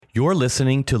You're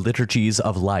listening to Liturgies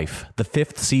of Life, the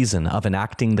 5th season of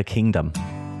Enacting the Kingdom.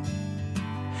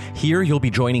 Here you'll be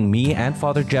joining me and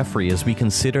Father Jeffrey as we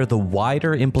consider the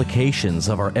wider implications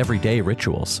of our everyday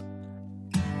rituals.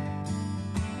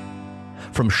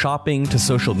 From shopping to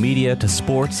social media to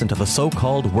sports and to the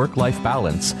so-called work-life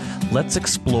balance, let's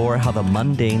explore how the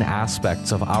mundane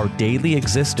aspects of our daily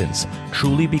existence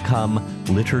truly become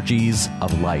liturgies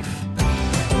of life.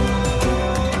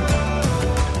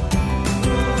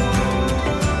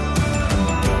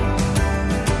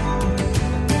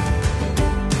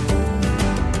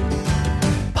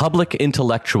 Public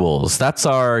intellectuals. That's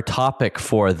our topic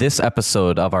for this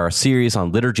episode of our series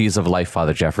on Liturgies of Life,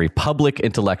 Father Jeffrey. Public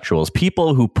intellectuals,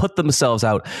 people who put themselves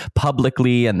out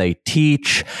publicly and they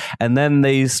teach, and then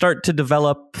they start to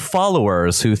develop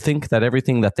followers who think that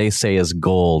everything that they say is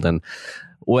gold. And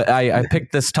I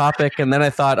picked this topic, and then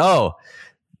I thought, oh,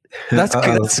 that's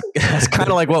kind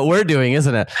of like what we're doing,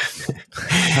 isn't it?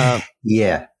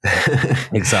 Yeah.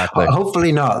 Exactly.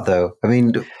 Hopefully not, though. I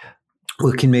mean,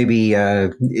 we can maybe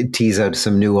tease out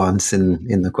some nuance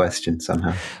in the question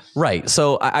somehow. Right.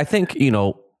 So I think,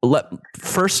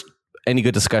 first, any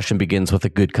good discussion begins with a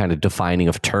good kind of defining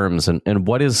of terms and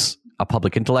what is a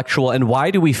public intellectual and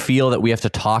why do we feel that we have to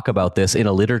talk about this in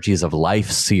a Liturgies of Life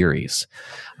series?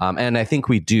 And I think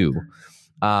we do.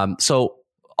 So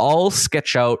I'll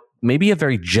sketch out maybe a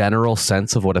very general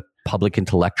sense of what a public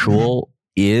intellectual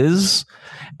is.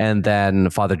 And then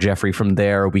Father Jeffrey, from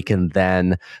there, we can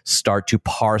then start to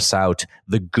parse out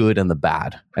the good and the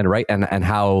bad and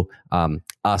how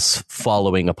us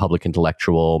following a public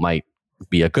intellectual might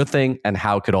be a good thing and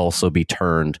how it could also be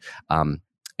turned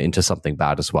into something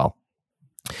bad as well.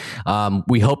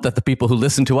 We hope that the people who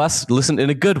listen to us listen in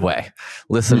a good way.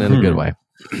 So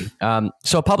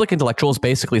a public intellectual is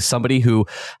basically somebody who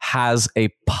has a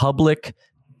public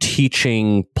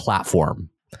teaching platform.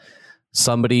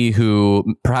 Somebody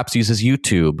who perhaps uses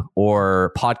YouTube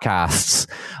or podcasts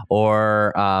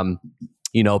or,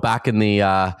 back in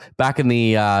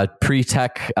the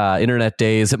pre-tech internet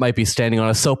days, it might be standing on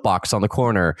a soapbox on the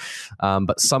corner.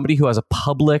 But somebody who has a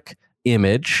public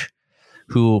image,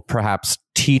 who perhaps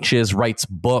teaches, writes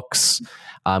books,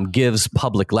 gives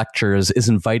public lectures, is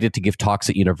invited to give talks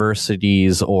at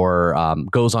universities or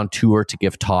goes on tour to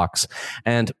give talks.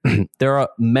 And there are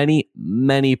many,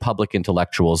 many public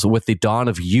intellectuals. With the dawn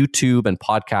of YouTube and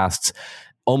podcasts,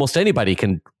 almost anybody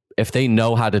can, if they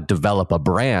know how to develop a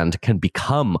brand, can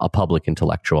become a public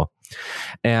intellectual.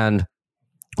 And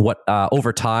what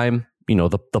over time,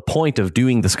 the point of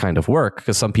doing this kind of work,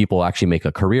 because some people actually make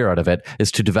a career out of it,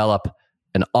 is to develop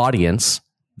an audience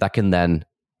that can then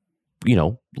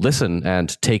listen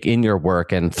and take in your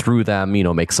work and through them,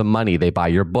 make some money. They buy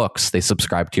your books, they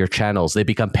subscribe to your channels, they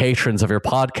become patrons of your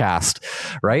podcast,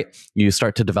 right? You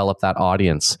start to develop that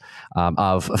audience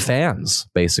of fans,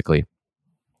 basically.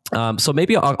 So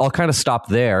maybe I'll kind of stop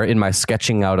there in my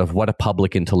sketching out of what a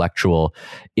public intellectual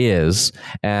is.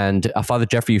 And Father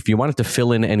Jeffrey, if you wanted to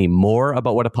fill in any more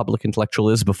about what a public intellectual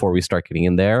is before we start getting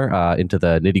in there into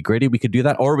the nitty gritty, we could do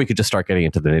that, or we could just start getting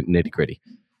into the nitty gritty.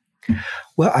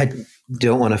 Well, I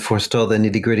don't want to forestall the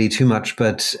nitty gritty too much,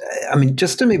 but I mean,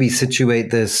 just to maybe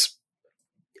situate this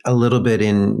a little bit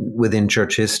within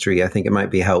church history, I think it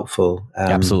might be helpful.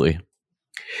 Absolutely.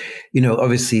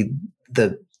 Obviously,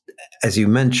 as you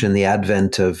mentioned, the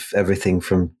advent of everything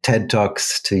from TED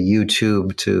Talks to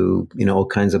YouTube to, all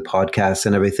kinds of podcasts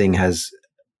and everything has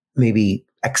maybe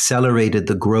accelerated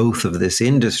the growth of this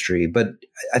industry. But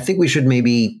I think we should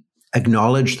maybe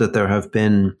acknowledge that there have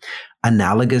been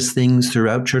analogous things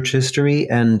throughout church history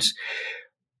and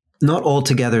not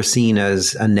altogether seen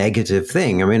as a negative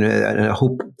thing. I mean, I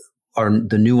hope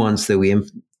the nuance that we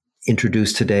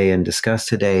introduce today and discuss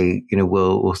today,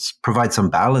 will provide some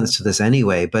balance to this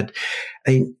anyway. But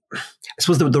I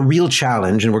suppose the real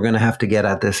challenge, and we're going to have to get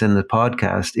at this in the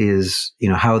podcast, is,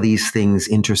 how these things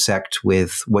intersect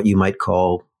with what you might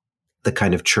call the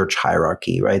kind of church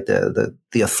hierarchy, right?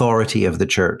 The authority of the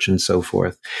church and so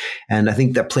forth. And I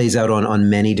think that plays out on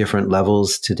many different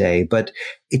levels today. But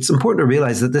it's important to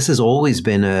realize that this has always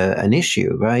been an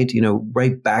issue, right?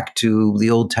 Right back to the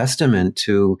Old Testament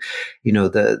to,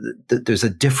 there's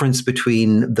a difference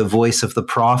between the voice of the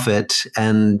prophet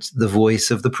and the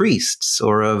voice of the priests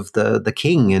or of the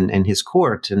king and his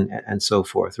court and so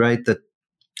forth, right? That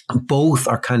both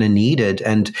are kind of needed.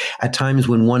 And at times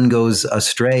when one goes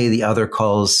astray, the other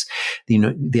calls,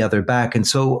 the other back. And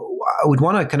so I would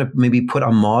want to kind of maybe put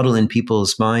a model in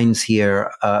people's minds here,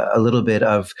 a little bit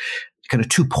of kind of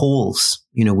two poles,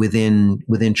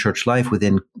 within church life,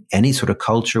 within any sort of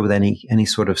culture, with any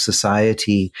sort of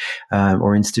society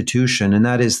or institution, and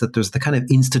that is that there's the kind of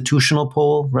institutional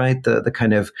pole, right? The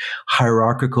kind of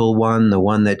hierarchical one, the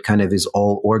one that kind of is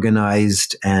all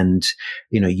organized, and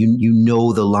you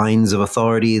know the lines of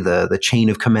authority, the chain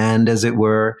of command, as it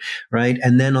were, right?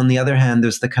 And then on the other hand,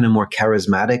 there's the kind of more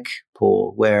charismatic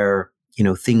pole where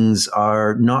things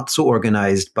are not so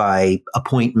organized by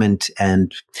appointment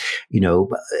and,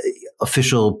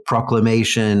 official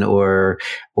proclamation or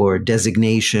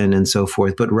designation and so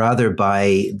forth, but rather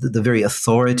by the very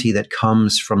authority that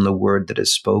comes from the word that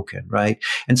is spoken, right?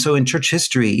 And so in church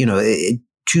history,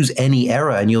 choose any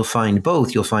era and you'll find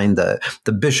both. You'll find the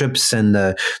bishops and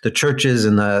the churches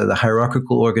and the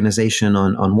hierarchical organization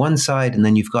on one side, and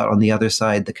then you've got on the other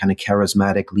side the kind of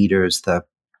charismatic leaders, the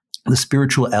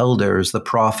spiritual elders, the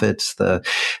prophets,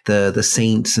 the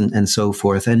saints, and so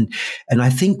forth. And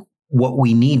I think what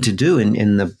we need to do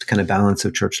in the kind of balance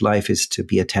of church life is to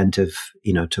be attentive,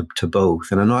 to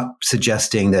both. And I'm not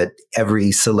suggesting that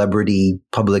every celebrity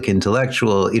public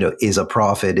intellectual, is a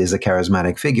prophet, is a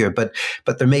charismatic figure, but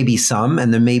there may be some,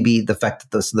 and there may be the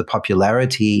fact that the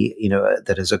popularity,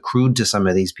 that has accrued to some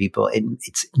of these people.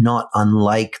 It's not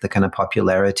unlike the kind of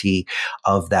popularity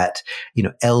of that,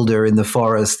 elder in the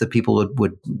forest that people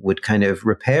would kind of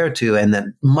repair to, and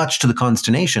then much to the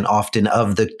consternation often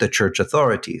of the church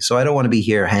authority. So I don't want to be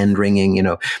here hand wringing,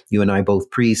 you and I both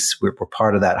priests, we're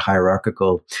part of that hierarchical,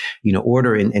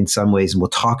 order in some ways. And we'll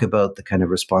talk about the kind of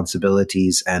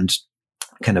responsibilities and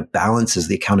kind of balances,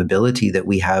 the accountability that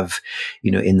we have,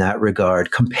 in that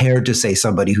regard, compared to, say,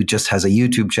 somebody who just has a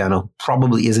YouTube channel,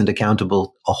 probably isn't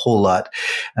accountable a whole lot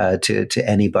to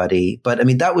anybody. But I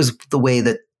mean, that was the way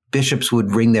that bishops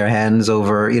would wring their hands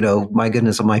over, my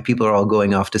goodness, my people are all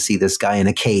going off to see this guy in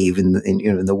a cave in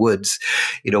the woods.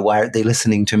 Why aren't they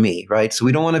listening to me? Right. So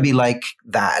we don't want to be like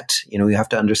that. We have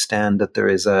to understand that there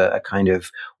is a kind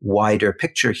of wider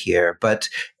picture here, but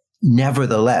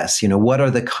nevertheless, what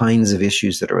are the kinds of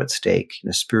issues that are at stake,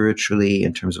 spiritually,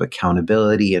 in terms of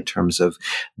accountability, in terms of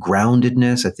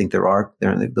groundedness? I think there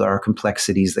are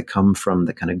complexities that come from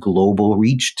the kind of global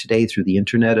reach today through the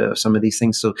internet of some of these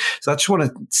things. So I just want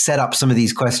to set up some of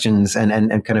these questions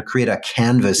and kind of create a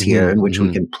canvas here in which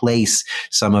we can place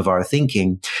some of our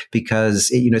thinking,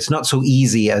 because it's not so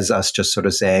easy as us just sort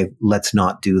of say, let's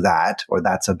not do that, or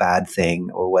that's a bad thing,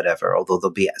 or whatever. Although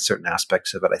there'll be certain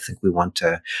aspects of it I think we want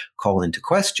to call into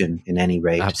question in any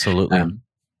rate. Absolutely.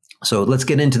 So let's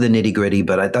get into the nitty gritty,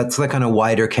 but that's the kind of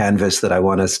wider canvas that I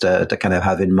want us to kind of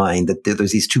have in mind, that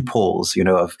there's these two poles,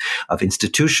 of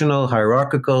institutional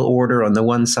hierarchical order on the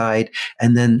one side,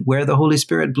 and then where the Holy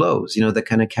Spirit blows, the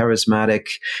kind of charismatic,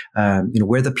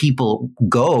 where the people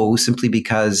go simply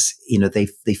because,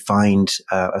 they find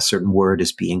a certain word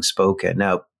is being spoken.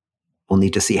 Now, we'll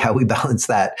need to see how we balance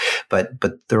that, but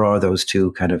there are those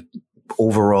two kind of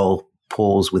overall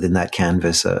poles within that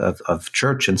canvas of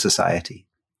church and society.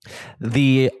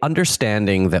 The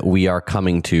understanding that we are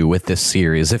coming to with this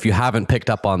series, if you haven't picked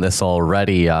up on this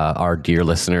already, our dear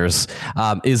listeners,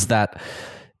 is that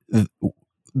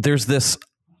there's this,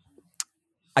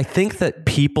 I think that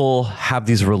people have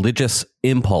these religious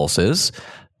impulses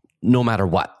no matter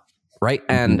what. Right.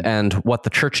 And what the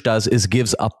church does is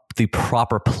gives up the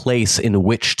proper place in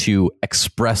which to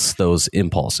express those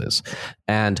impulses.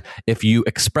 And if you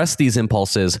express these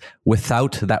impulses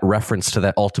without that reference to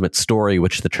that ultimate story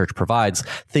which the church provides,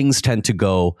 things tend to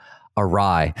go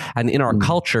awry. And in our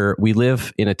culture, we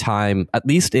live in a time, at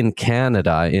least in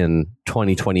Canada in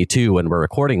 2022, when we're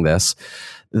recording this,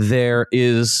 there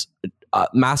is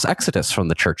mass exodus from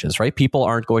the churches, right? People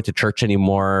aren't going to church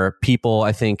anymore. People,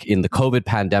 I think, in the COVID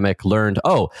pandemic learned,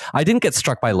 I didn't get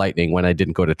struck by lightning when I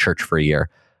didn't go to church for a year.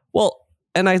 Well,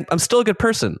 and I'm still a good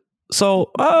person. So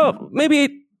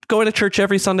maybe going to church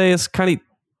every Sunday is kind of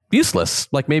useless.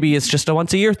 Like maybe it's just a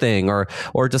once a year thing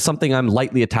or just something I'm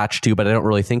lightly attached to, but I don't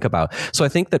really think about. So I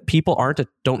think that people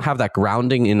don't have that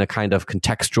grounding in a kind of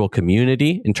contextual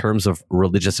community in terms of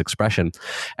religious expression.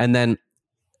 And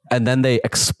then they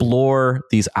explore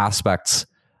these aspects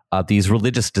of these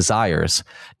religious desires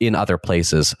in other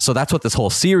places. So that's what this whole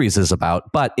series is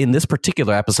about. But in this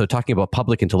particular episode, talking about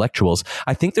public intellectuals,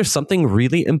 I think there's something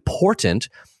really important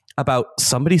about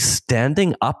somebody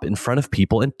standing up in front of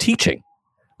people and teaching.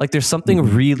 Like there's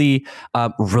something really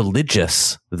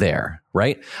religious there,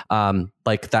 right?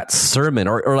 Like that sermon,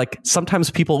 or like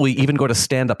sometimes people, we even go to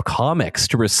stand-up comics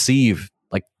to receive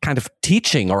like kind of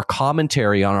teaching or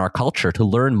commentary on our culture, to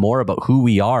learn more about who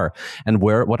we are and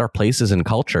what our place is in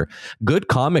culture. Good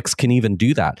comics can even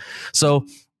do that. So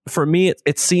for me,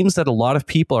 it seems that a lot of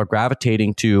people are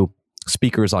gravitating to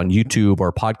speakers on YouTube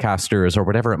or podcasters or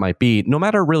whatever it might be, no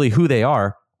matter really who they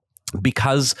are,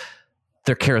 because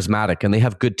they're charismatic and they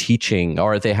have good teaching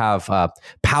or they have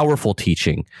powerful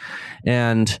teaching.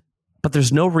 But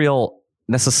there's no real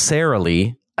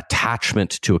necessarily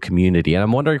attachment to a community. And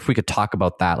I'm wondering if we could talk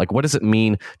about that. Like, what does it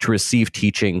mean to receive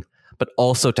teaching, but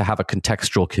also to have a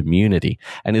contextual community?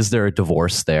 And is there a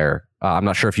divorce there? I'm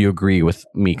not sure if you agree with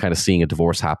me kind of seeing a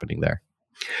divorce happening there.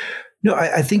 No,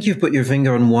 I think you've put your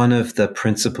finger on one of the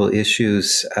principal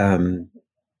issues,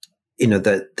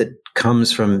 that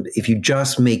comes from, if you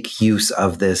just make use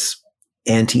of this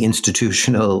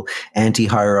anti-institutional,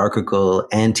 anti-hierarchical,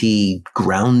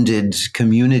 anti-grounded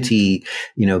community,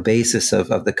 basis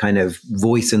of the kind of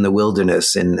voice in the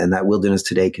wilderness, and that wilderness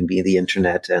today can be the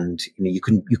internet, and you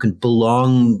can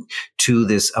belong to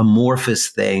this amorphous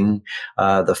thing,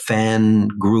 the fan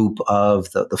group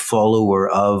of the follower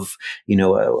of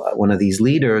one of these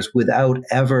leaders, without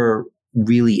ever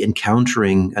really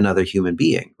encountering another human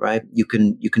being, right? You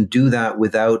can do that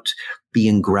without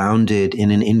being grounded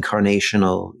in an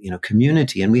incarnational,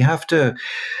 community. And we have to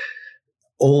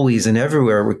always and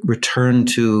everywhere return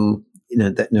to,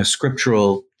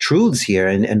 scriptural truths here.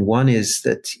 And one is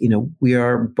that, we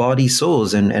are body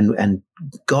souls, and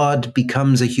God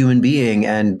becomes a human being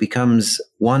and becomes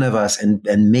one of us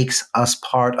and makes us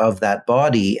part of that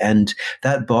body. And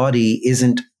that body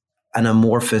isn't an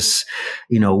amorphous,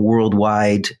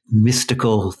 worldwide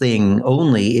mystical thing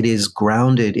only. It is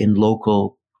grounded in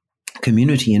local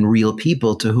community and real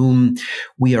people to whom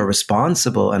we are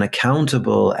responsible and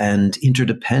accountable and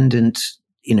interdependent,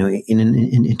 in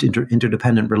an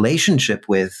interdependent relationship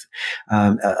with,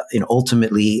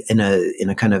 ultimately in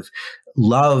a kind of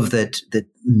love that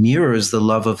mirrors the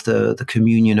love of the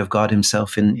communion of God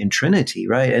himself in Trinity,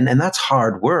 right? And that's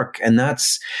hard work, and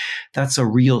that's a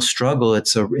real struggle.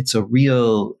 It's a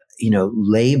real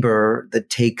labor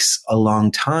that takes a long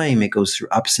time. It goes through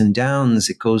ups and downs.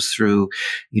 It goes through,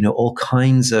 all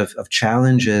kinds of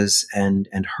challenges and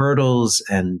hurdles.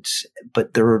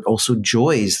 But there are also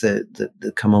joys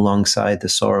that come alongside the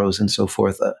sorrows and so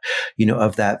forth,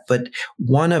 of that. But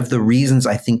one of the reasons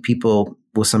I think people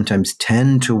will sometimes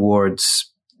tend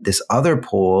towards this other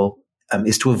pole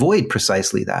is to avoid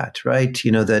precisely that, right?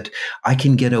 That I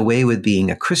can get away with being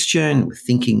a Christian, with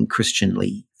thinking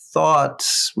Christianly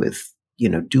thoughts, with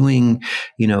doing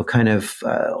kind of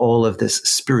all of this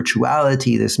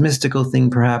spirituality, this mystical thing,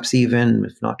 perhaps even,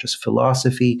 if not just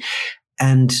philosophy,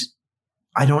 and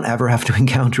I don't ever have to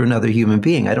encounter another human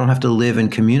being. I don't have to live in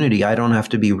community. I don't have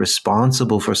to be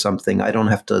responsible for something. I don't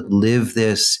have to live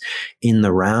this in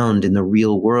the round, in the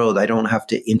real world. I don't have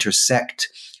to intersect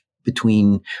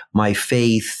between my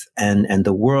faith and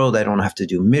the world. I don't have to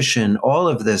do mission. All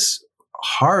of this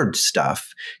hard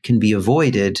stuff can be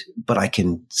avoided, but I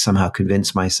can somehow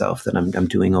convince myself that I'm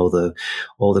doing all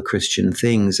the Christian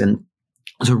things. And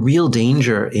there's a real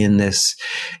danger in this,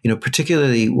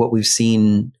 particularly what we've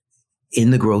seen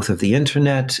in the growth of the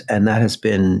internet, and that has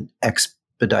been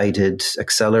expedited,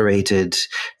 accelerated,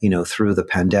 through the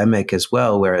pandemic as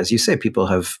well, where, as you say, people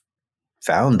have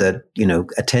found that,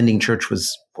 attending church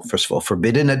was, first of all,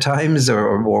 forbidden at times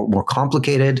or more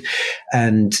complicated.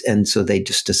 And so they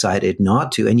just decided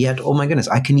not to. And yet, oh my goodness,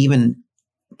 I can even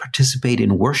participate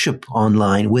in worship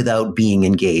online without being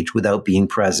engaged, without being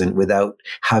present, without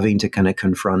having to kind of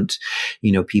confront,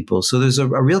 people. So there's a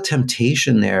real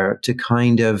temptation there to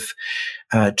kind of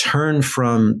turn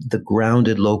from the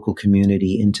grounded local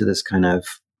community into this kind of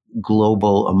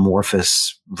global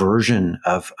amorphous version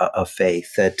of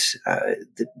faith that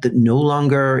no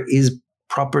longer is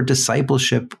proper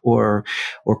discipleship or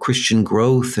Christian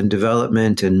growth and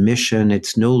development and mission.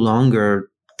 It's no longer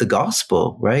the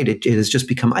gospel, right? It has just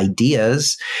become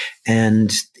ideas,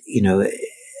 and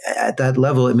at that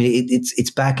level, I mean,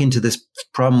 it's back into this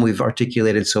problem we've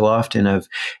articulated so often of,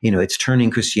 it's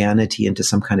turning Christianity into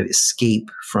some kind of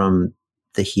escape from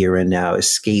the here and now,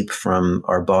 escape from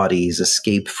our bodies,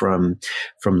 escape from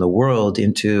the world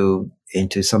into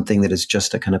something that is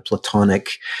just a kind of platonic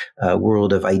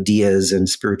world of ideas and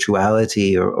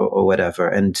spirituality or whatever.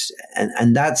 And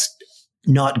that's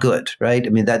not good, right? I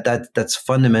mean, that's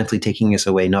fundamentally taking us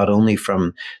away, not only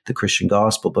from the Christian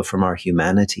gospel, but from our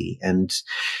humanity. And,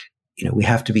 we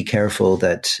have to be careful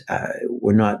that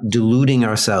we're not deluding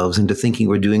ourselves into thinking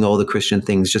we're doing all the Christian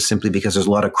things just simply because there's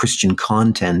a lot of Christian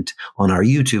content on our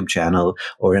YouTube channel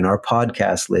or in our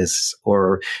podcast lists,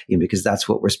 or because that's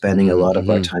what we're spending a lot of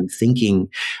our time thinking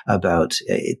about.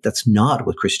 That's not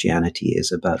what Christianity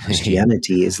is about.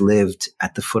 Christianity is lived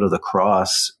at the foot of the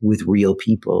cross with real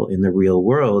people in the real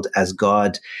world as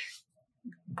God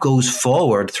goes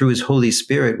forward through his Holy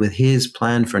Spirit with his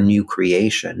plan for new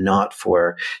creation, not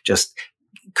for just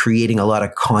creating a lot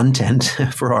of content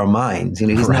for our minds.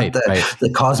 He's not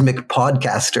the cosmic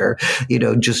podcaster,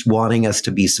 just wanting us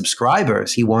to be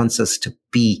subscribers. He wants us to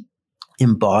be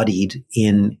embodied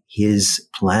in his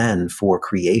plan for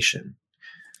creation.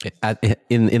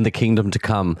 In the kingdom to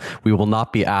come, we will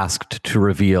not be asked to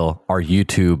reveal our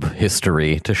YouTube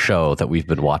history to show that we've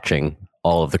been watching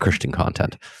all of the Christian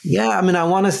content. Yeah, I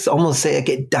want to almost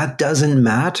say that doesn't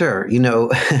matter,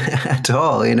 at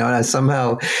all.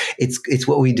 Somehow it's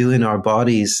what we do in our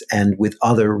bodies and with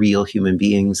other real human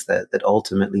beings that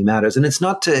ultimately matters. And it's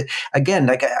not to, again,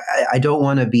 I don't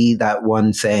want to be that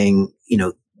one saying,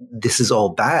 this is all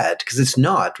bad, because it's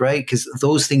not, right? Because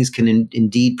those things can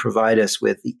indeed provide us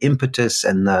with the impetus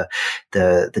and the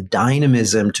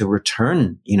dynamism to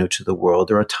return, to the world.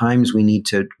 There are times we need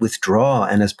to withdraw,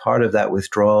 and as part of that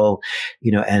withdrawal,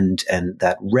 and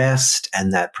that rest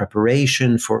and that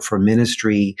preparation for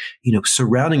ministry,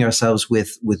 surrounding ourselves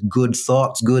with good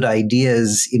thoughts, good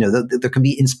ideas, there can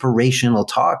be inspirational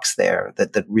talks there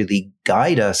that really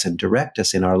guide us and direct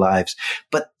us in our lives.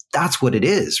 But that's what it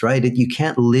is, right? You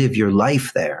can't live your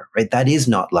life there, right? That is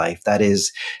not life. That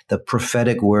is the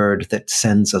prophetic word that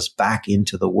sends us back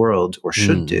into the world, or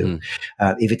should do.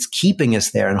 If it's keeping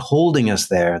us there and holding us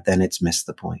there, then it's missed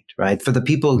the point, right? For the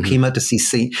people who came out to see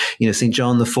St.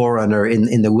 John the Forerunner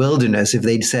in the wilderness, if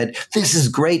they'd said, this is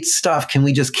great stuff, can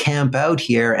we just camp out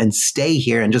here and stay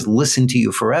here and just listen to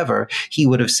you forever? He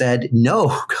would have said,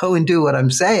 no, go and do what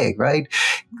I'm saying, right?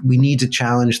 We need to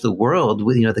challenge the world.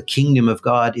 The kingdom of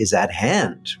God is at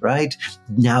hand, right?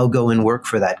 Now go and work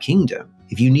for that kingdom.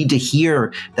 If you need to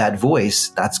hear that voice,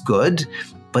 that's good,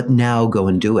 but now go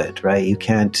and do it, right? You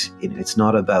can't, it's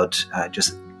not about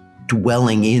just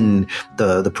dwelling in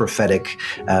the prophetic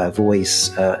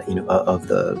voice, of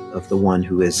the one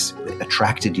who has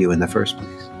attracted you in the first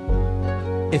place.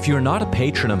 If you're not a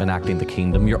patron of Enacting the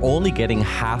Kingdom, you're only getting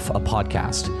half a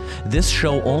podcast. This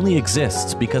show only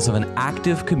exists because of an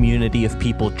active community of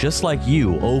people just like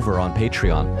you over on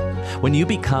Patreon. When you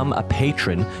become a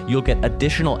patron, you'll get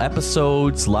additional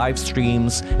episodes, live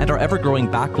streams, and our ever-growing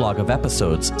backlog of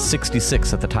episodes,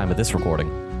 66 at the time of this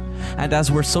recording. And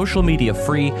as we're social media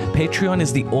free, Patreon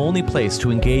is the only place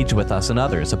to engage with us and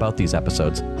others about these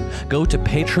episodes. Go to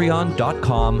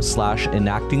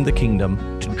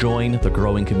patreon.com/enactingthekingdom to join the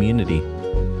growing community.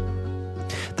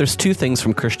 There's two things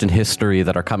from Christian history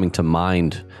that are coming to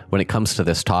mind when it comes to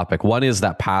this topic. One is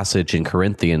that passage in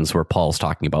Corinthians where Paul's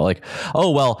talking about like, oh,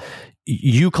 well,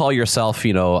 you call yourself,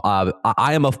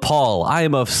 I am of Paul, I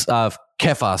am of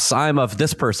Cephas, I'm of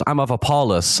this person, I'm of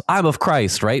Apollos, I'm of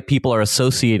Christ, right? People are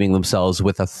associating themselves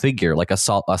with a figure, like a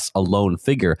lone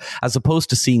figure, as opposed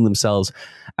to seeing themselves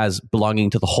as belonging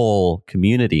to the whole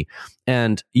community.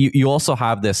 And you also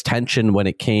have this tension when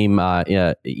it came,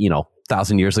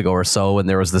 1,000 years ago or so, and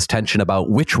there was this tension about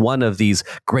which one of these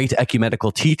great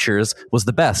ecumenical teachers was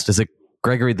the best. Is it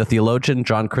Gregory the theologian,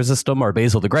 John Chrysostom, or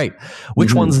Basil the Great?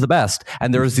 Which one's the best?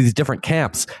 And there was these different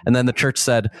camps. And then the church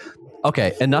said,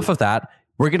 okay, enough of that.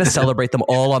 We're going to celebrate them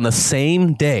all on the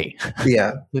same day.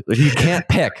 Yeah. You can't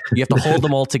pick. You have to hold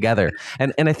them all together.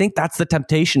 And I think that's the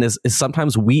temptation is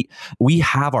sometimes we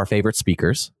have our favorite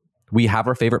speakers. We have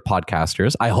our favorite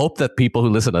podcasters. I hope that people who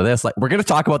listen to this, we're going to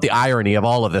talk about the irony of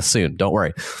all of this soon. Don't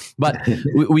worry. But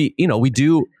we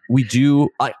do.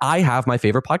 I have my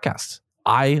favorite podcasts.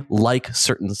 I like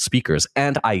certain speakers,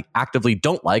 and I actively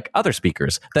don't like other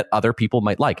speakers that other people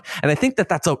might like. And I think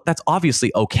that's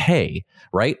obviously okay,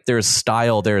 right? There's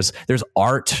style, there's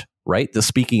art, right? The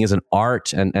speaking is an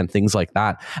art and things like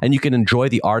that. And you can enjoy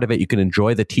the art of it. You can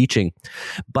enjoy the teaching,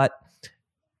 but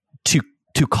to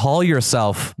call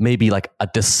yourself maybe like a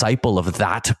disciple of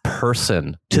that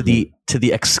person to the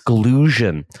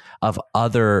exclusion of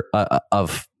other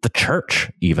of the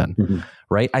church even,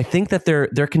 right? I think that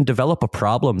there can develop a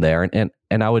problem there, and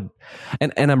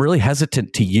I'm really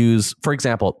hesitant to use, for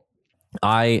example,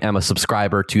 I am a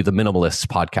subscriber to the Minimalists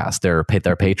podcast, their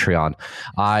Patreon.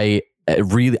 I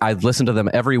listen to them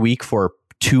every week for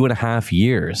 2.5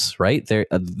 years, right?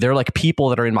 They're like people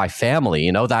that are in my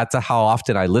family, that's how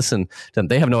often I listen to them.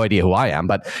 They have no idea who I am,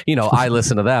 but I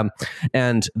listen to them,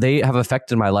 and they have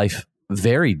affected my life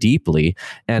very deeply.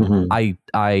 And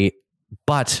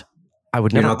but I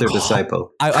would never. You're not their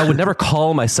disciple. I would never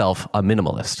call myself a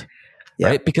minimalist,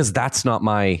 right? Because that's not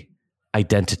my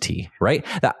identity, right?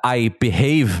 That I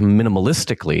behave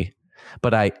minimalistically,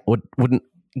 but I wouldn't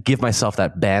give myself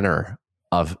that banner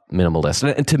of minimalist.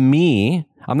 And to me,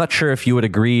 I'm not sure if you would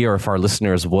agree or if our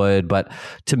listeners would, but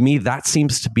to me, that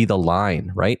seems to be the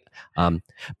line, right?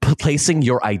 Placing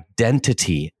your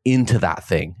identity into that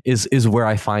thing is where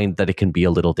I find that it can be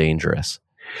a little dangerous.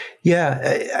 Yeah.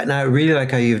 And I really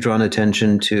like how you've drawn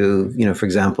attention to, for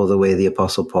example, the way the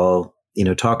Apostle Paul,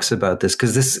 talks about this,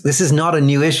 because this is not a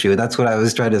new issue. That's what I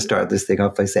was trying to start this thing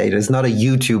off by saying. It's not a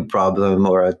YouTube problem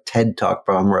or a TED Talk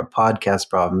problem or a podcast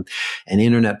problem, an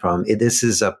internet problem. This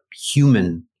is a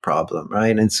human problem,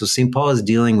 right? And so St. Paul is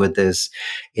dealing with this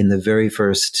in the very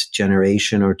first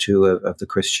generation or two of the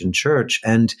Christian church.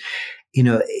 And,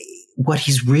 what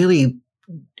he's really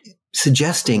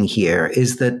suggesting here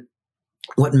is that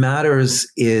what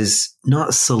matters is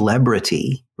not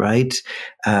celebrity, right?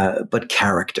 But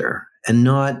character. And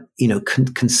not,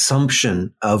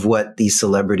 consumption of what these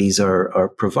celebrities are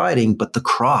providing, but the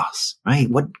cross, right?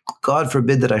 What God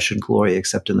forbid that I should glory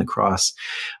except in the cross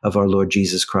of our Lord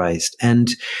Jesus Christ. And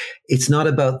it's not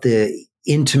about the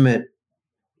intimate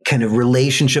kind of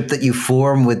relationship that you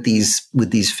form with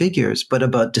these figures, but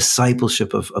about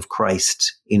discipleship of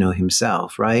Christ,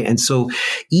 himself, right? And so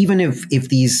even if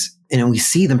these, we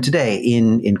see them today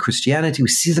in Christianity, we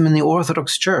see them in the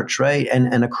Orthodox Church, right?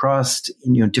 And across,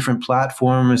 different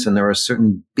platforms. And there are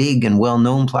certain big and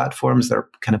well-known platforms that are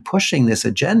kind of pushing this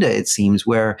agenda, it seems,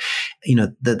 where,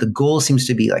 the goal seems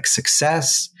to be like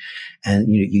success. And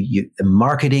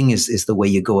marketing is the way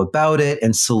you go about it,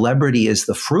 and celebrity is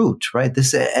the fruit, right?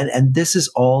 This is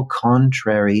all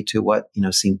contrary to what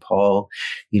St. Paul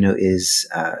is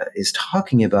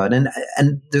talking about. And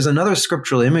there's another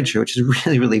scriptural image here which is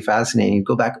really, really fascinating. You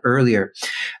go back earlier.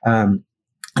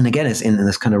 And again, it's in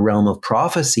this kind of realm of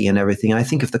prophecy and everything. I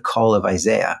think of the call of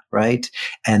Isaiah, right?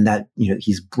 And that,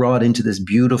 he's brought into this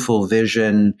beautiful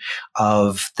vision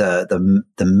of the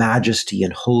majesty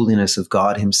and holiness of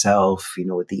God himself,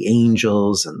 with the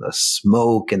angels and the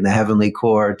smoke and the heavenly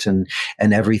court and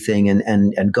everything.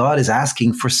 And God is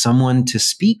asking for someone to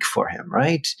speak for him,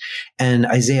 right? And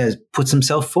Isaiah puts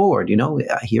himself forward,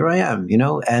 here I am,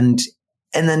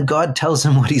 and then God tells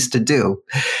him what he's to do.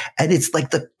 And it's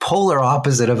like the polar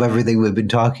opposite of everything we've been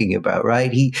talking about,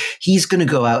 right? He's going to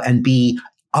go out and be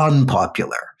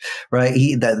unpopular, right?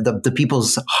 The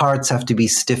people's hearts have to be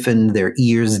stiffened, their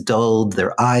ears dulled,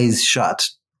 their eyes shut.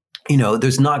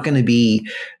 There's not going to be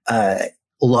a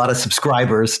lot of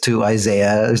subscribers to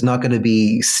Isaiah. There's not going to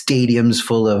be stadiums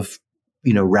full of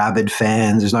rabid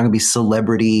fans. There's not going to be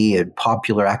celebrity and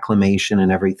popular acclamation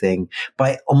and everything.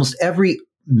 By almost every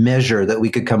measure that we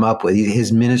could come up with,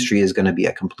 his ministry is going to be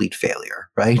a complete failure,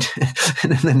 right?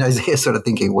 And then Isaiah's sort of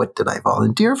thinking, what did I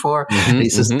volunteer for? And he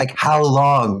says, like, how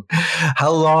long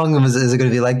is it going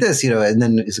to be like this? And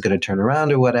then is it going to turn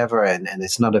around or whatever? And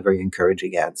it's not a very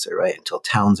encouraging answer, right? Until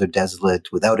towns are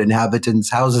desolate, without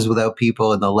inhabitants, houses without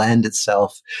people, and the land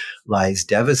itself lies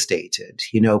devastated,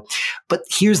 But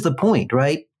here's the point,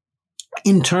 right?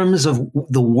 In terms of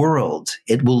the world,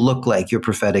 it will look like your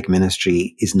prophetic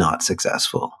ministry is not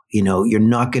successful. You're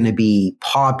not going to be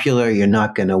popular. You're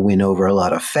not going to win over a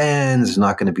lot of fans. There's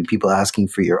not going to be people asking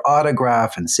for your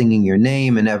autograph and singing your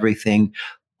name and everything.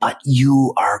 But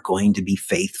you are going to be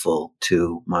faithful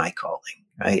to my calling.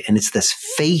 Right. And it's this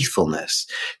faithfulness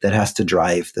that has to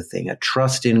drive the thing, a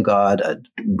trust in God,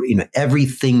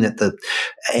 everything that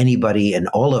anybody and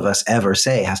all of us ever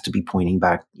say has to be pointing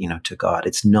back, to God.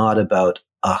 It's not about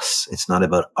us. It's not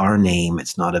about our name.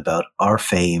 It's not about our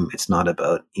fame. It's not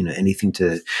about, anything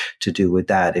to do with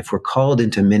that. If we're called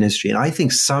into ministry, and I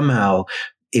think somehow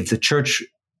if the church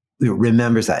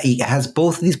remembers that, he has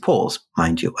both of these poles,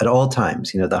 mind you, at all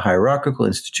times, the hierarchical,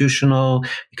 institutional,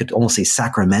 you could almost say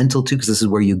sacramental too, because this is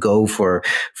where you go for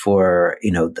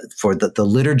the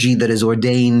liturgy that is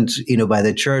ordained, by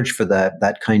the church, for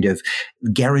that kind of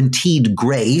guaranteed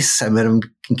grace. I mean,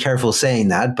 I'm careful saying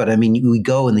that, but I mean, we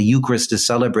go and the Eucharist is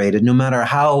celebrated, no matter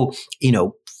how,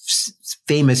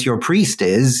 famous your priest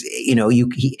is,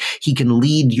 he can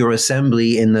lead your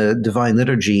assembly in the divine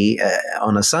liturgy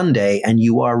on a Sunday, and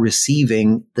you are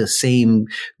receiving the same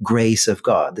grace of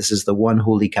God. This is the one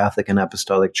holy Catholic and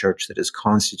Apostolic Church that is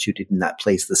constituted in that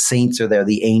place. The saints are there,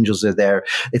 the angels are there.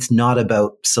 It's not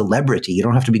about celebrity. You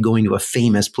don't have to be going to a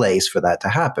famous place for that to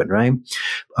happen, right?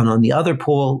 And on the other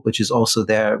pole, which is also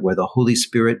there, where the Holy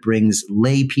Spirit brings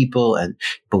lay people, and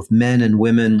both men and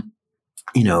women,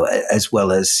 as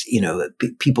well as,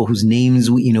 people whose names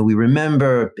we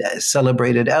remember,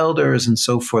 celebrated elders and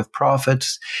so forth,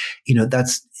 prophets,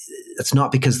 that's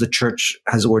not because the church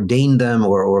has ordained them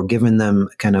or given them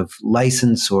kind of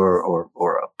license or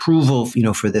a approval,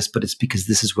 for this, but it's because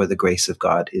this is where the grace of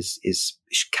God is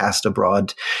cast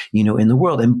abroad, in the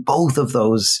world. And both of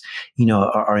those,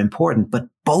 are important, but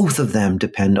both of them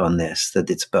depend on this,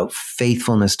 that it's about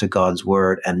faithfulness to God's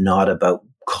word and not about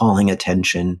calling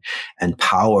attention and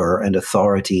power and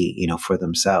authority, for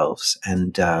themselves.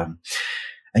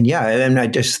 And yeah, and I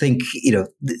just think,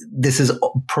 this has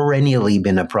perennially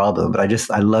been a problem, but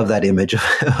I love that image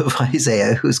of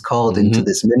Isaiah who's called into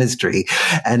this ministry.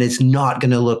 And it's not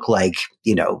going to look like,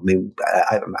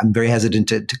 I'm very hesitant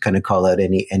to kind of call out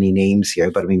any names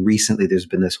here, but I mean, recently there's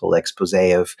been this whole expose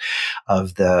of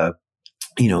the,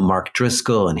 Mark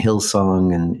Driscoll and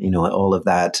Hillsong and, all of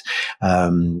that,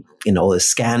 all the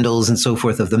scandals and so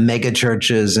forth of the mega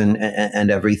churches and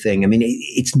everything. I mean,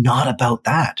 it's not about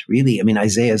that, really. I mean,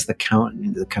 Isaiah is the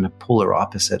kind of polar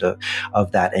opposite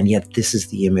of that. And yet this is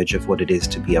the image of what it is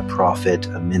to be a prophet,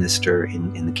 a minister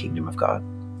in the kingdom of God.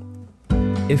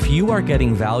 If you are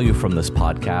getting value from this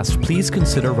podcast, please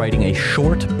consider writing a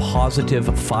short, positive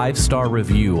 5-star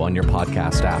review on your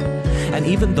podcast app. And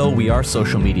even though we are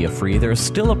social media free, there is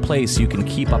still a place you can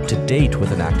keep up to date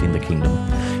with Enacting the Kingdom.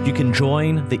 You can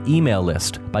join the email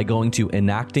list by going to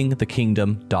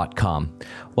enactingthekingdom.com.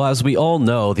 Well, as we all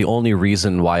know, the only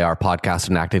reason why our podcast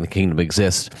Enacting the Kingdom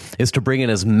exists is to bring in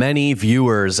as many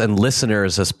viewers and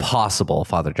listeners as possible,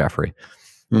 Father Jeffrey.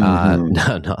 No,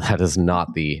 that is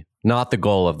not the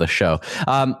goal of the show.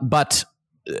 But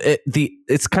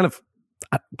it's kind of,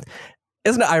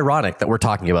 isn't it ironic that we're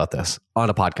talking about this on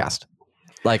a podcast?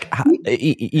 Like,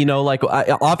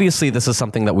 obviously this is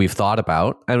something that we've thought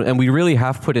about and we really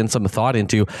have put in some thought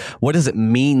into what does it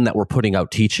mean that we're putting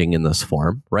out teaching in this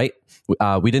form, right?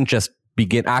 We didn't just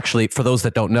begin, actually, for those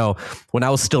that don't know, when I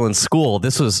was still in school,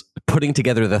 this was putting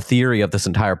together the theory of this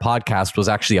entire podcast was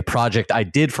actually a project I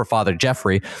did for Father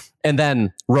Jeffrey and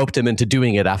then roped him into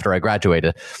doing it after I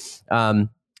graduated.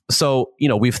 So,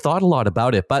 we've thought a lot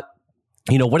about it, but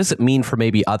what does it mean for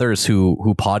maybe others who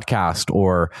podcast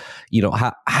or,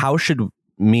 how should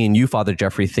me and you, Father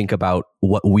Jeffrey, think about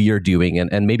what we are doing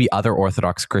and maybe other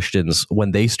Orthodox Christians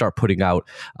when they start putting out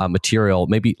material,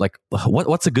 maybe like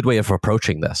what's a good way of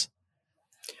approaching this?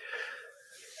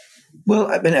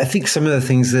 Well, I mean, I think some of the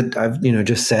things that I've,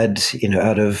 just said,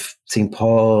 out of St.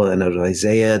 Paul and out of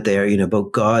Isaiah there,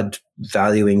 about God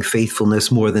valuing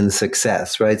faithfulness more than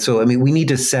success, right? So, I mean, we need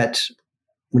to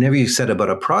whenever you set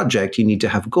about a project, you need to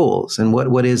have goals. And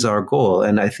what is our goal?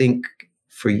 And I think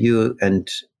for you and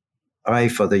I,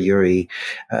 Father Yuri,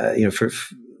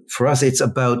 for us, it's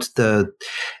about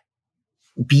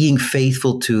being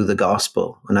faithful to the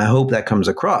gospel. And I hope that comes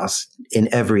across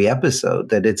in every episode,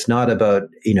 that it's not about,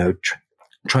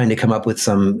 trying to come up with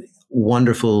some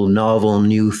wonderful, novel,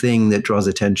 new thing that draws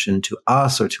attention to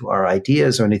us or to our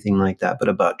ideas or anything like that, but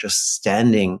about just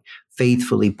standing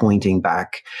faithfully pointing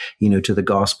back, to the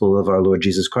gospel of our Lord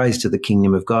Jesus Christ, to the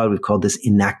kingdom of God. We've called this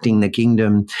Enacting the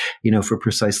Kingdom, for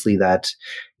precisely that,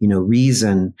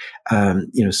 reason.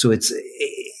 So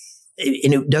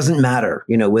it doesn't matter,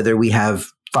 whether we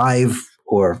have 5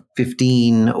 or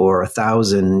 15 or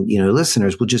 1,000,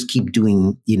 listeners, we'll just keep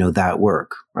doing, that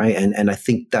work. Right. And I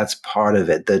think that's part of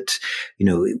it, that,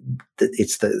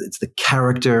 it's the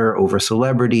character over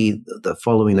celebrity, the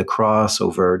following the cross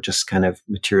over just kind of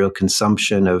material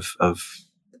consumption of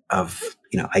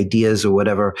ideas or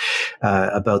whatever,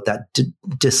 about that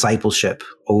discipleship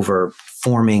over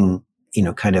forming,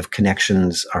 kind of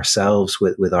connections ourselves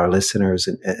with our listeners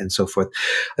and so forth.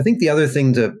 I think the other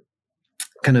thing to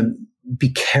kind of be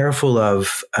careful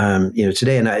of,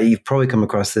 today, and you've probably come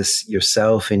across this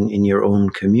yourself in your own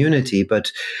community,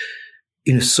 but,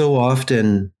 so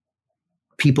often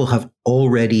people have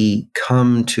already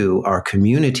come to our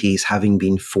communities having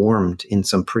been formed in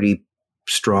some pretty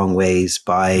strong ways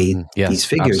by these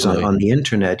figures on the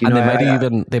internet.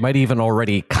 And they might even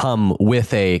already come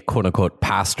with a quote unquote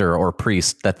pastor or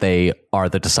priest that they are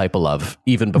the disciple of,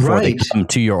 even before they come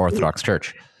to your Orthodox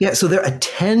church. Yeah, so they're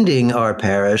attending our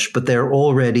parish, but they're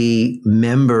already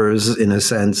members, in a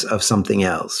sense, of something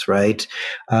else, right?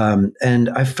 And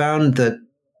I found that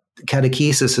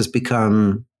catechesis has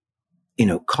become,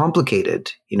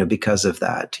 complicated, because of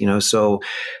that. So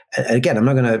again, I'm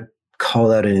not going to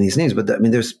call out any of these names, but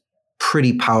there's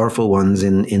pretty powerful ones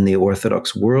in the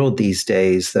Orthodox world these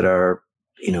days that are,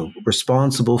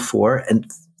 responsible for, and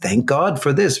thank God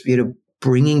for this,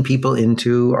 bringing people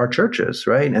into our churches,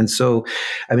 right? And so,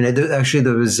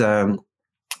 there was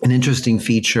an interesting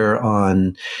feature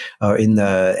on in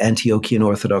the Antiochian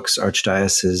Orthodox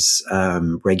Archdiocese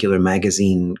regular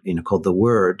magazine, called The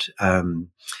Word.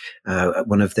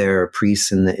 One of their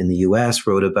priests in the U.S.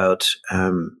 wrote about,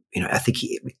 I think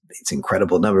it's an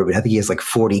incredible number, but I think he has like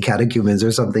 40 catechumens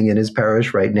or something in his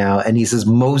parish right now. And he says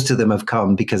most of them have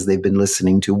come because they've been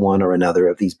listening to one or another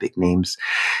of these big names,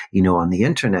 on the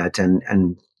internet.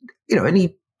 And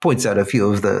he points out a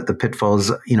few of the pitfalls,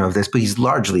 of this, but he's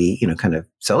largely, kind of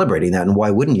celebrating that. And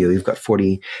why wouldn't you? You've got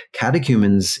 40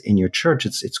 catechumens in your church.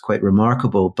 It's quite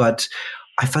remarkable. But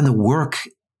I find the work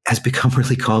has become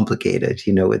really complicated,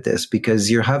 with this,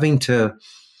 because you're having to,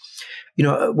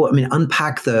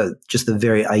 unpack the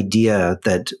very idea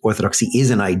that orthodoxy is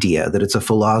an idea, that it's a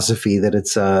philosophy, that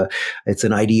it's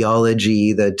an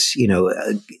ideology that,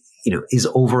 is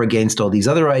over against all these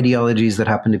other ideologies that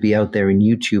happen to be out there in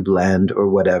YouTube land or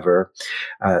whatever.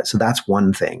 So that's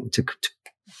one thing, to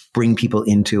bring people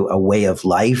into a way of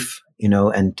life,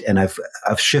 and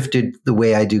I've shifted the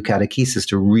way I do catechesis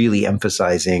to really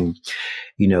emphasizing,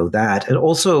 that, and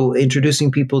also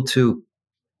introducing people to,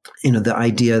 the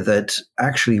idea that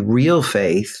actually real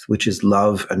faith, which is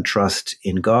love and trust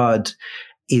in God,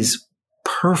 is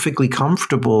perfectly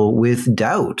comfortable with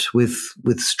doubt, with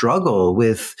struggle,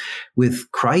 with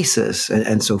crisis,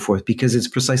 and so forth, because it's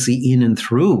precisely in and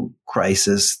through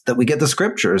crisis that we get the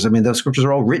scriptures. I mean, those scriptures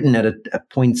are all written at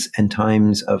points and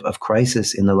times of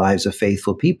crisis in the lives of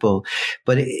faithful people,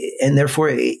 and therefore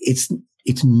it's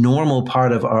normal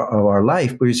part of our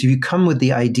life. Whereas if you come with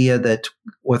the idea that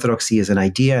orthodoxy is an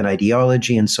idea, an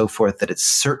ideology, and so forth, that it's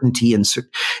certainty in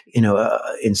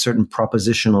certain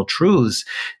propositional truths,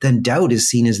 then doubt is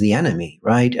seen as the enemy,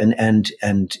 right? And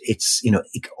it's,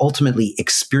 ultimately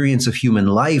experience of human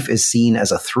life is seen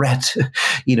as a threat,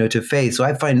 to faith. So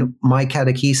I find my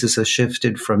catechesis has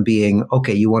shifted from being,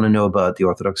 okay, you want to know about the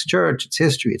Orthodox Church, its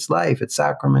history, its life, its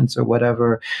sacraments, or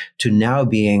whatever, to now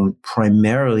being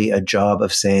primarily a job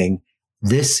of saying,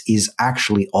 this is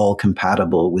actually all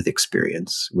compatible with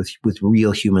experience, with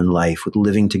real human life, with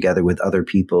living together with other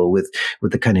people, with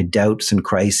the kind of doubts and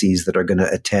crises that are going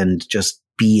to attend just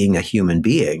being a human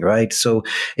being, right? So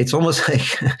it's almost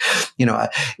like,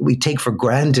 we take for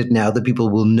granted now that people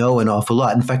will know an awful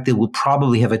lot. In fact, they will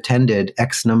probably have attended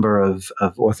X number of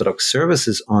Orthodox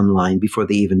services online before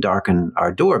they even darken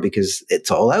our door, because it's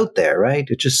all out there, right?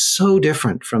 It's just so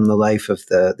different from the life of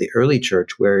the early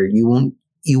church, where you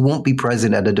won't be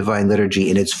present at a divine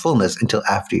liturgy in its fullness until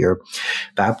after you're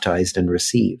baptized and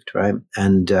received, right?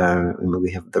 And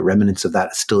we have the remnants of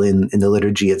that still in the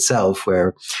liturgy itself,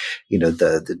 where,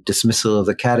 the dismissal of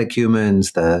the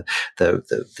catechumens, the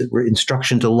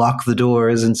instruction to lock the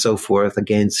doors and so forth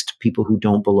against people who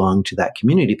don't belong to that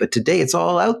community. But today it's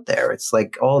all out there. It's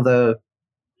like all the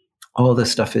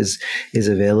stuff is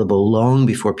available long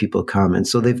before people come. And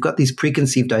so they've got these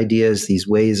preconceived ideas, these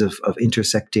ways of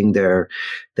intersecting their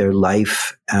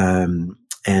life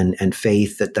and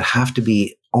faith that have to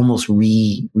be almost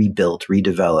rebuilt,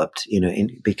 redeveloped,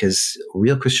 because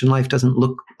real Christian life doesn't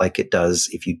look like it does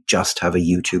if you just have a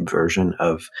YouTube version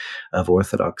of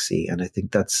orthodoxy. And I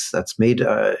think that's made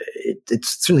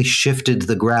it's certainly shifted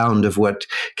the ground of what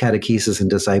catechesis and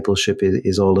discipleship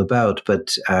is all about.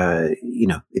 But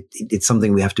it's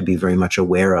something we have to be very much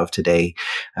aware of today,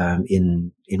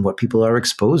 in what people are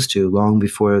exposed to long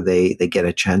before they get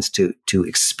a chance to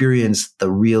experience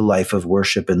the real life of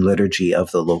worship and liturgy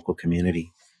of the local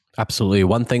community. Absolutely.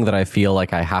 One thing that I feel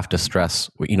like I have to stress,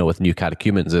 with new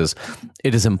catechumens is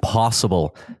it is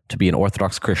impossible to be an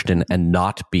Orthodox Christian and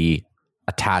not be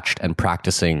attached and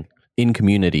practicing in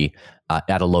community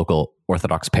at a local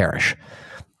Orthodox parish,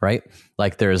 right?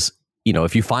 Like there's,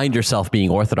 if you find yourself being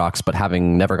Orthodox, but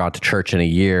having never gone to church in a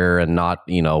year and not,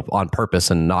 on purpose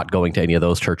and not going to any of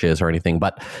those churches or anything,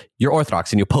 but you're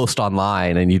Orthodox and you post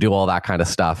online and you do all that kind of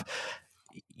stuff,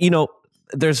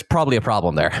 there's probably a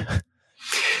problem there.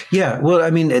 Yeah, well,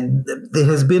 I mean, it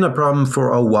has been a problem for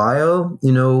a while,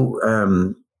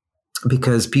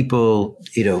 because people,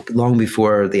 long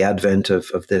before the advent of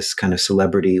this kind of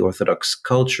celebrity Orthodox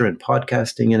culture and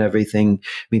podcasting and everything,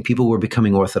 I mean, people were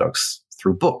becoming Orthodox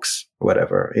through books or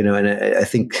whatever, and I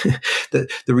think the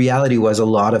reality was a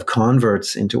lot of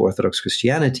converts into Orthodox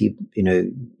Christianity,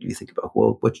 you think about,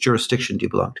 well, what jurisdiction do you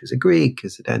belong to? Is it Greek?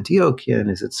 Is it Antiochian?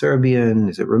 Is it Serbian?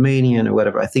 Is it Romanian or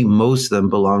whatever? I think most of them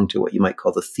belong to what you might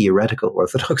call the theoretical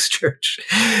Orthodox Church.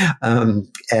 Right.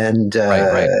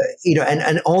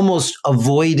 And almost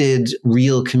avoided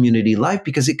real community life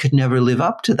because it could never live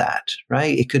up to that,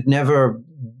 right? It could never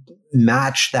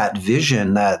match that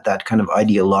vision, that kind of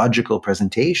ideological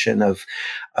presentation of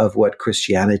what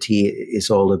Christianity is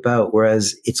all about.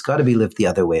 Whereas it's got to be lived the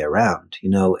other way around,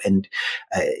 and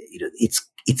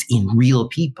it's in real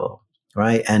people.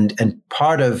 Right. And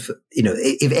part of,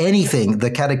 if anything,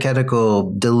 the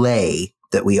catechetical delay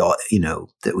that we all,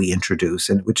 that we introduce,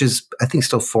 and which is, I think,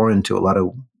 still foreign to a lot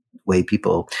of way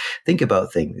people think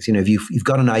about things. If you've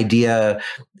got an idea,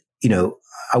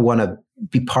 I want to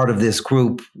be part of this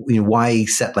group, why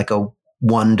set like a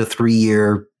 1 to 3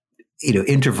 year,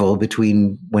 interval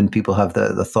between when people have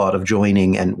the thought of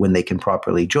joining and when they can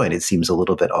properly join? It seems a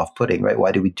little bit off-putting, right?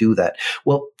 Why do we do that?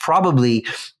 Well, probably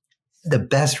the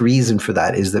best reason for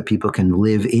that is that people can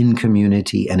live in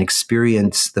community and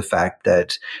experience the fact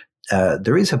that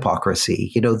there is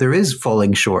hypocrisy, there is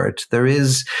falling short, there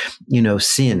is,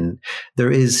 sin, there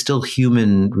is still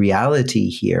human reality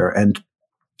here. And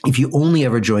if you only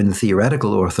ever join the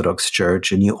theoretical Orthodox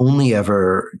Church and you only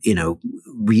ever,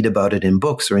 read about it in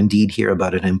books or indeed hear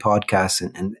about it in podcasts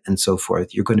and so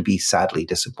forth, you're going to be sadly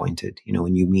disappointed,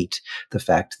 when you meet the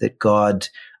fact that God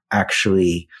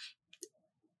actually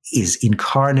is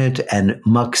incarnate and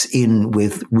mucks in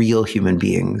with real human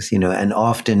beings, and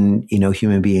often,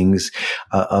 human beings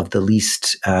of the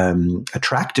least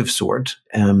attractive sort,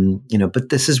 but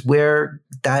this is where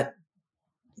that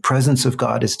presence of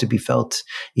God is to be felt,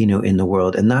 in the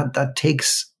world. And that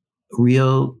takes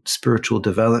real spiritual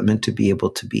development to be able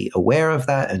to be aware of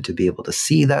that and to be able to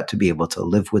see that, to be able to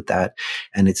live with that.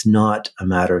 And it's not a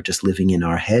matter of just living in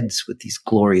our heads with these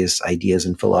glorious ideas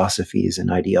and philosophies and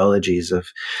ideologies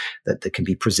that can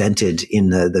be presented in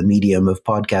the medium of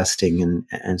podcasting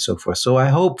and so forth. So I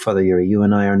hope, Father Yuri, you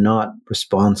and I are not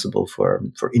responsible for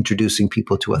introducing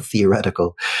people to a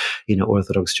theoretical,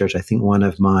 Orthodox Church. I think one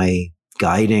of my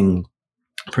guiding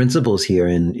principles here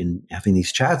in having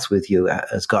these chats with you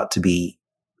has got to be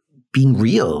being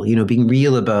real, being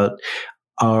real about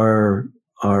our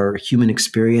human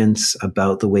experience,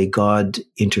 about the way God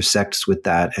intersects with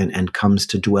that and comes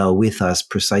to dwell with us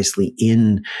precisely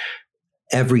in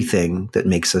everything that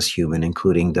makes us human,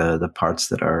 including the parts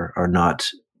that are not,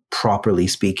 properly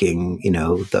speaking,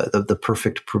 the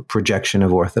perfect projection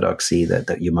of orthodoxy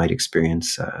that you might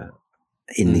experience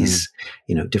in these,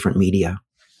 different media.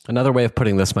 Another way of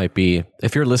putting this might be,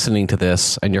 if you're listening to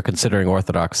this and you're considering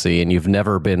orthodoxy and you've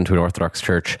never been to an Orthodox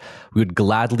church, we would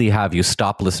gladly have you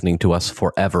stop listening to us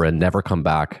forever and never come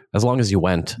back, as long as you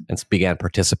went and began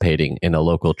participating in a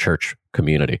local church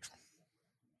community.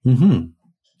 Mm-hmm.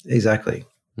 Exactly.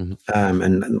 Mm-hmm.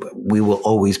 And we will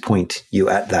always point you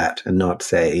at that and not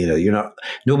say,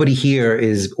 nobody here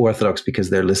is Orthodox because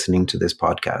they're listening to this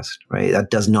podcast, right?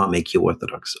 That does not make you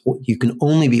Orthodox. You can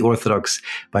only be Orthodox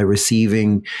by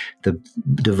receiving the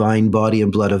divine body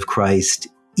and blood of Christ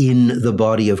in the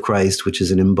body of Christ, which is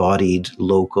an embodied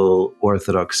local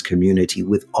Orthodox community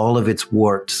with all of its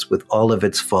warts, with all of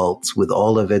its faults, with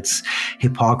all of its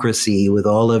hypocrisy, with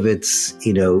all of its,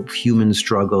 human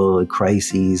struggle and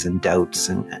crises and doubts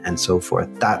and so forth.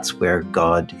 That's where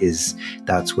God is.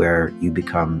 That's where you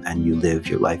become and you live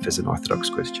your life as an Orthodox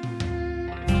Christian.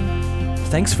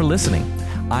 Thanks for listening.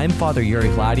 I'm Father Yuri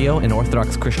Gladio, an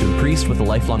Orthodox Christian priest with a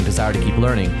lifelong desire to keep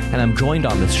learning, and I'm joined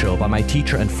on this show by my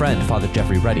teacher and friend, Father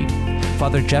Jeffrey Reddy.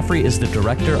 Father Jeffrey is the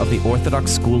director of the Orthodox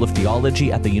School of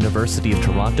Theology at the University of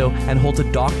Toronto and holds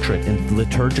a doctorate in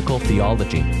liturgical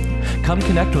theology. Come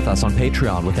connect with us on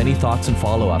Patreon with any thoughts and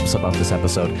follow-ups about this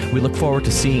episode. We look forward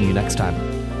to seeing you next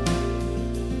time.